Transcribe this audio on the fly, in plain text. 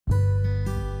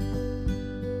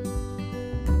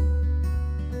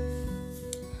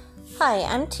Hi,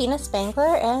 I'm Tina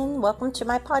Spangler and welcome to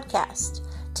my podcast.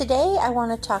 Today I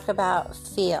want to talk about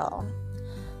feel.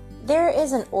 There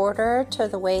is an order to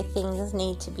the way things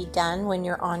need to be done when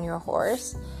you're on your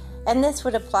horse, and this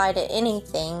would apply to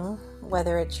anything,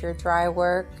 whether it's your dry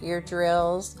work, your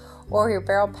drills, or your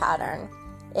barrel pattern.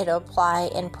 It'll apply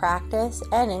in practice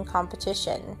and in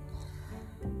competition.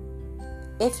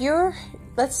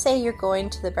 Let's say you're going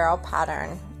to the barrel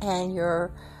pattern and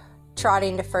you're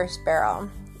trotting to first barrel.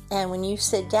 And when you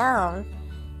sit down,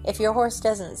 if your horse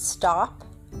doesn't stop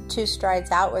 2 strides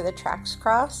out where the tracks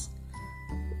cross,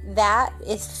 that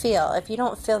is feel. If you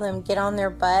don't feel them get on their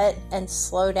butt and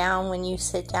slow down when you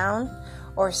sit down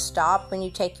or stop when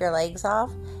you take your legs off,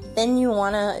 then you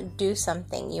want to do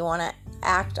something. You want to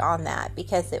act on that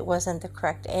because it wasn't the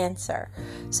correct answer.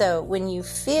 So when you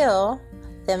feel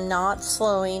them not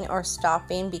slowing or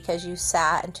stopping because you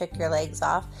sat and took your legs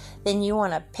off, then you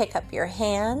want to pick up your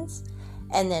hands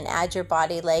and then add your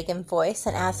body, leg, and voice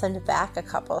and ask them to back a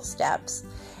couple of steps.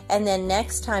 And then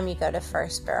next time you go to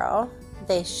first barrel,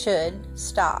 they should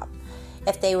stop.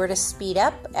 If they were to speed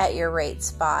up at your rate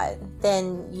spot,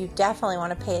 then you definitely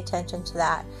want to pay attention to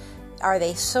that. Are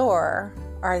they sore?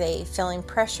 Are they feeling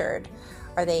pressured?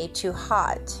 Are they too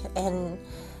hot? And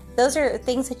those are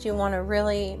things that you want to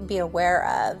really be aware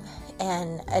of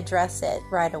and address it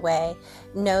right away.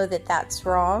 Know that that's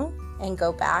wrong and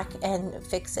go back and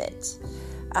fix it.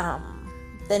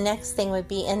 The next thing would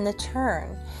be in the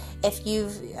turn. If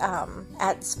you've,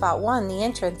 at spot 1, the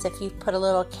entrance, if you've put a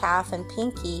little calf and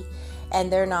pinky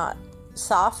and they're not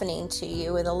softening to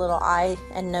you with a little eye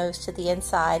and nose to the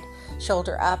inside,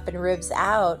 shoulder up and ribs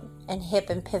out, and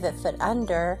hip and pivot foot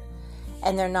under,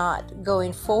 and they're not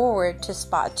going forward to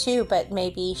spot 2, but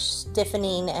maybe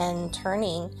stiffening and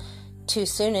turning too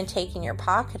soon and taking your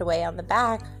pocket away on the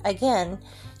back, again,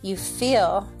 you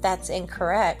feel that's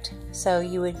incorrect. So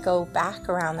you would go back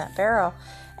around that barrel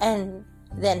and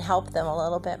then help them a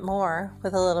little bit more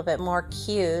with a little bit more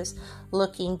cues,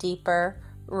 looking deeper,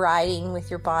 riding with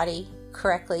your body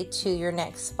correctly to your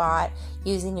next spot,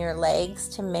 using your legs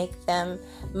to make them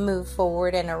move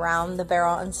forward and around the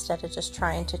barrel instead of just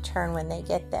trying to turn when they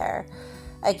get there.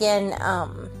 Again,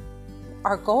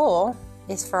 our goal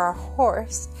is for our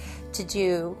horse to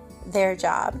do their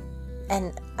job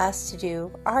and us to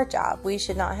do our job. We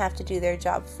should not have to do their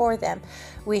job for them.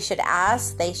 We should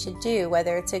ask, they should do,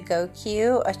 whether it's a go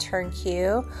cue, a turn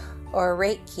cue, or a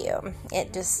rate cue.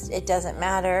 It doesn't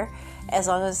matter. As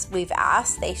long as we've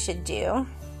asked, they should do.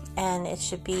 And it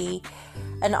should be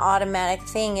an automatic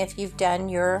thing if you've done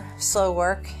your slow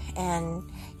work and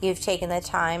you've taken the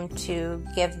time to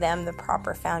give them the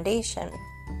proper foundation.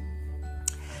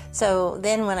 So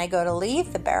then when I go to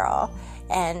leave the barrel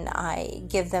and I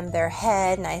give them their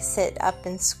head and I sit up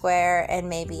and square and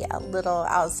maybe a little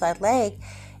outside leg,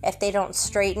 if they don't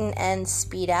straighten and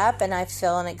speed up and I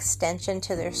feel an extension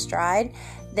to their stride,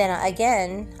 then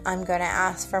again, I'm going to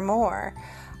ask for more.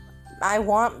 I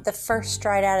want the first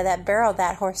stride out of that barrel,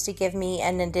 that horse to give me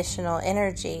an additional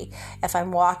energy. If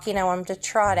I'm walking, I want them to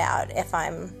trot out. If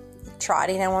I'm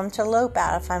trotting, I want them to lope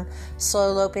out. If I'm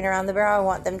slow loping around the barrel, I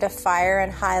want them to fire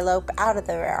and high lope out of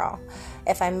the barrel.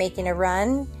 If I'm making a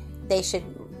run, they should,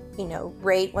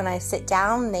 rate when I sit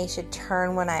down. They should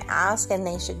turn when I ask, and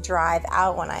they should drive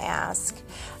out when I ask.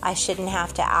 I shouldn't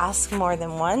have to ask more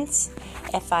than once.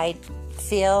 If I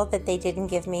feel that they didn't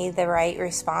give me the right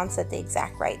response at the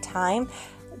exact right time,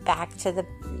 back to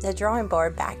the drawing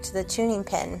board, back to the tuning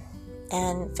pin,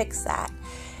 and fix that.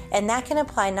 And that can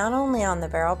apply not only on the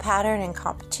barrel pattern in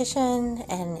competition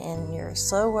and in your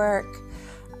slow work,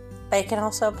 but it can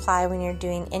also apply when you're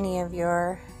doing any of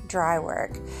your dry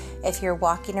work. If you're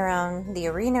walking around the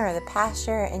arena or the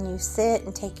pasture and you sit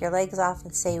and take your legs off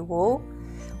and say whoa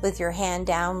with your hand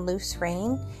down, loose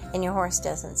rein, and your horse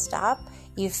doesn't stop,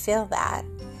 you feel that.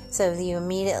 So you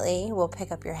immediately will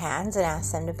pick up your hands and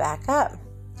ask them to back up.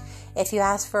 If you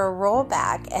ask for a roll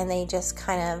back and they just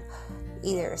kind of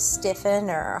either stiffen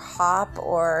or hop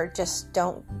or just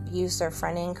don't use their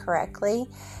front end correctly,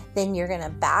 then you're going to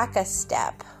back a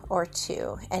step or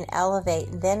 2 and elevate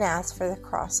and then ask for the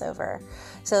crossover.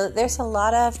 So there's a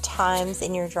lot of times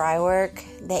in your dry work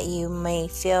that you may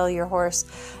feel your horse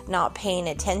not paying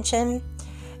attention.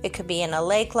 It could be in a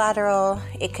leg lateral,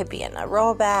 it could be in a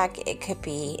rollback, it could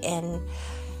be in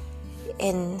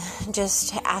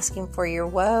just asking for your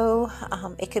whoa.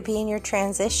 It could be in your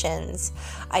transitions.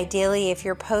 Ideally, if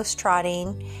you're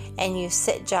post-trotting and you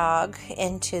sit jog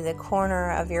into the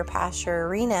corner of your pasture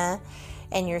arena,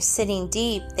 and you're sitting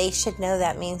deep, they should know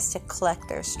that means to collect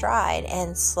their stride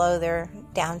and slow their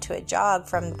down to a jog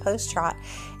from the post trot.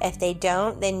 If they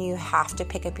don't, then you have to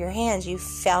pick up your hands. You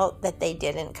felt that they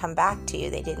didn't come back to you.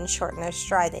 They didn't shorten their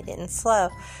stride. They didn't slow.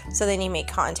 So then you make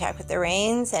contact with the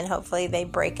reins, and hopefully they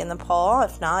break in the pole.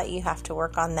 If not, you have to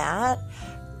work on that.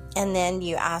 And then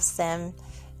you ask them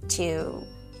to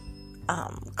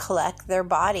collect their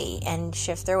body and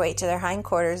shift their weight to their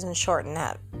hindquarters and shorten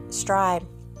that stride.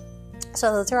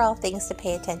 So those are all things to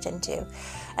pay attention to.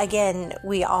 Again,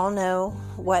 we all know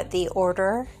what the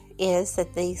order is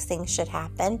that these things should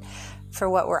happen for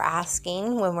what we're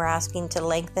asking. When we're asking to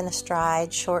lengthen a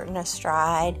stride, shorten a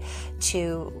stride,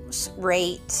 to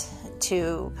rate,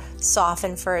 to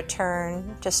soften for a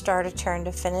turn, to start a turn,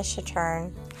 to finish a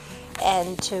turn,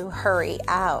 and to hurry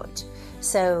out.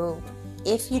 So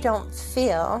if you don't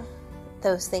feel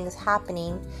those things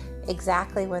happening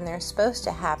exactly when they're supposed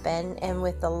to happen and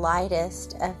with the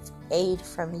lightest of aid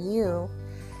from you,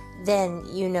 then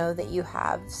you know that you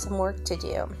have some work to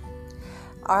do.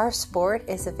 Our sport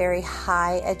is a very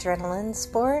high adrenaline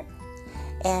sport,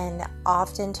 and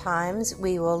oftentimes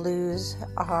we will lose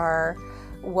our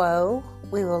woe,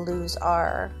 we will lose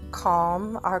our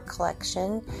calm, our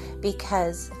collection,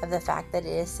 because of the fact that it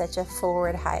is such a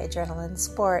forward high adrenaline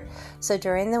sport. So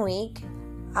during the week,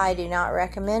 I do not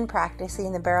recommend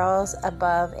practicing the barrels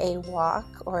above a walk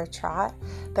or a trot,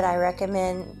 but I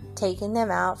recommend taking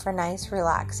them out for nice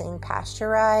relaxing pasture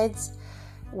rides,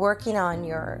 working on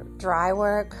your dry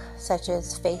work such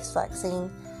as face flexing,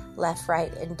 left,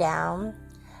 right, and down,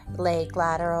 leg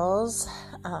laterals,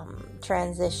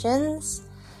 transitions,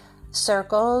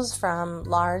 circles from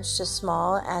large to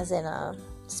small as in a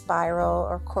spiral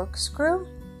or corkscrew.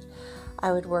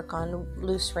 I would work on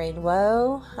loose rein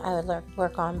woe. I would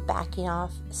work on backing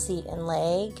off seat and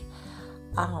leg.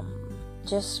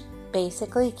 Just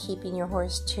basically keeping your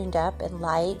horse tuned up and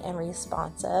light and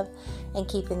responsive, and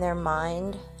keeping their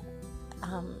mind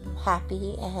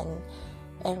happy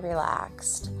and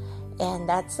relaxed. And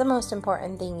that's the most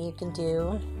important thing you can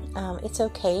do. It's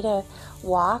okay to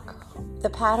walk the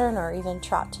pattern or even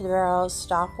trot to the barrel,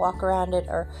 stop, walk around it,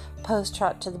 or post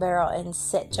trot to the barrel and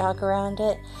sit, jog around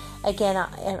it. Again,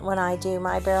 when I do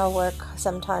my barrel work,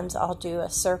 sometimes I'll do a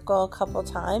circle a couple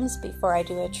times before I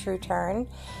do a true turn.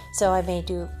 So I may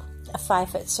do a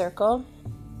 5-foot circle,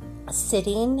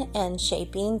 sitting and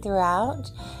shaping throughout,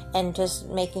 and just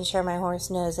making sure my horse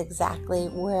knows exactly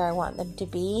where I want them to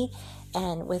be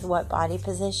and with what body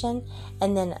position.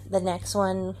 And then the next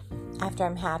one, after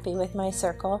I'm happy with my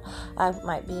circle,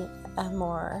 might be a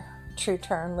more true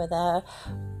turn with a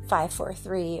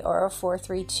 5-4-3 or a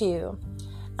 4-3-2.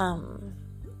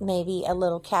 Maybe a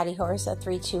little caddy horse, a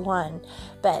 3-2-1.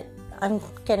 But I'm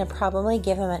going to probably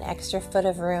give him an extra foot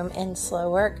of room in slow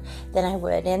work than I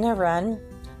would in a run,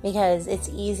 because it's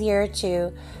easier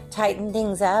to tighten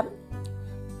things up,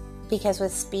 because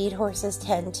with speed, horses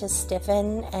tend to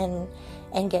stiffen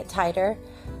and get tighter.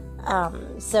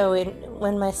 So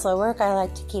when my slow work, I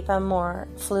like to keep them more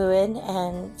fluid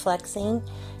and flexing,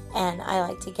 and I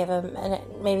like to give them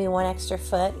maybe one extra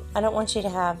foot. I don't want you to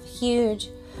have huge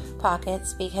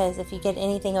pockets, because if you get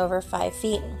anything over 5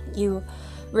 feet, you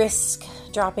risk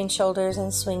dropping shoulders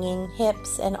and swinging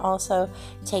hips, and also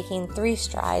taking 3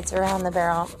 strides around the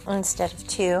barrel instead of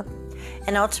 2.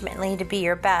 And ultimately, to be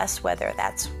your best, whether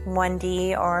that's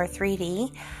 1D or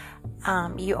 3D,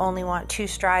 you only want 2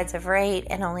 strides of rate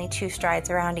and only 2 strides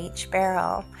around each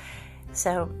barrel.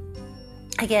 So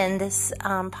again, this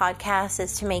podcast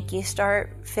is to make you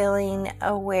start feeling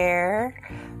aware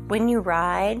when you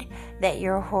ride that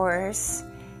your horse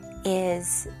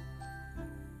is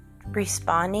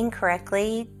responding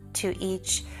correctly to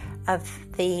each of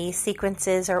the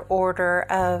sequences or order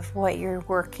of what you're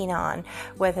working on,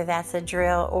 whether that's a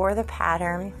drill or the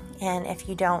pattern. And if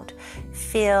you don't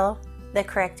feel the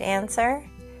correct answer,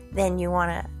 then you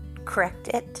want to correct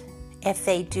it. If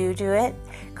they do it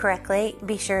correctly,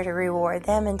 be sure to reward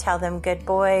them and tell them good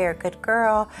boy or good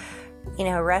girl.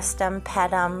 Rest them,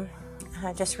 pet them,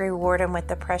 just reward them with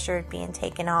the pressure being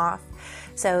taken off.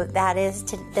 So that is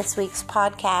this week's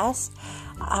podcast.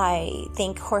 I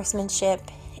think horsemanship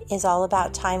is all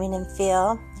about timing and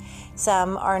feel.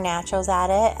 Some are naturals at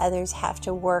it, others have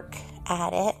to work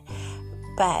at it.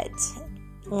 But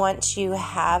once you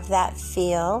have that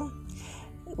feel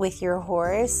with your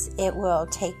horse, it will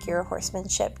take your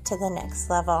horsemanship to the next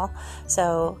level.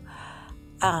 So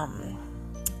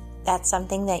that's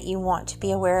something that you want to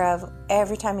be aware of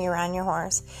every time you're around your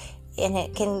horse. And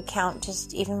it can count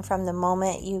just even from the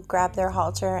moment you grab their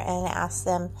halter and ask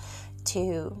them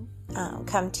to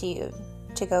come to you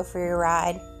to go for your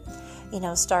ride.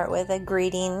 start with a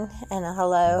greeting and a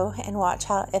hello, and watch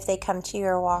how, if they come to you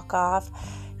or walk off.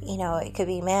 It could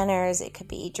be manners, it could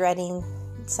be dreading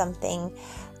something.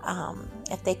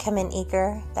 If they come in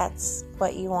eager, that's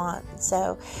what you want.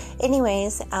 So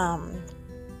anyways,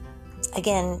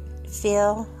 again,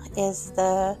 feel is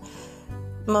the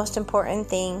most important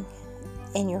thing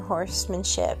in your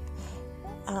horsemanship,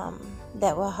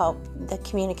 that will help the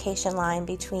communication line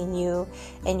between you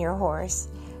and your horse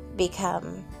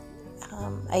become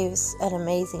an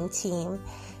amazing team.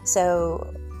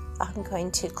 So I'm going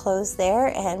to close there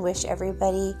and wish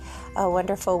everybody a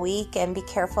wonderful week, and be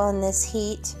careful in this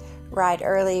heat. Ride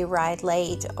early, ride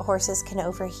late. Horses can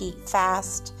overheat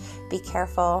fast. Be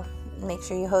careful. Make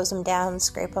sure you hose them down,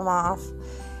 scrape them off,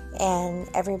 and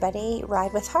everybody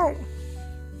ride with heart.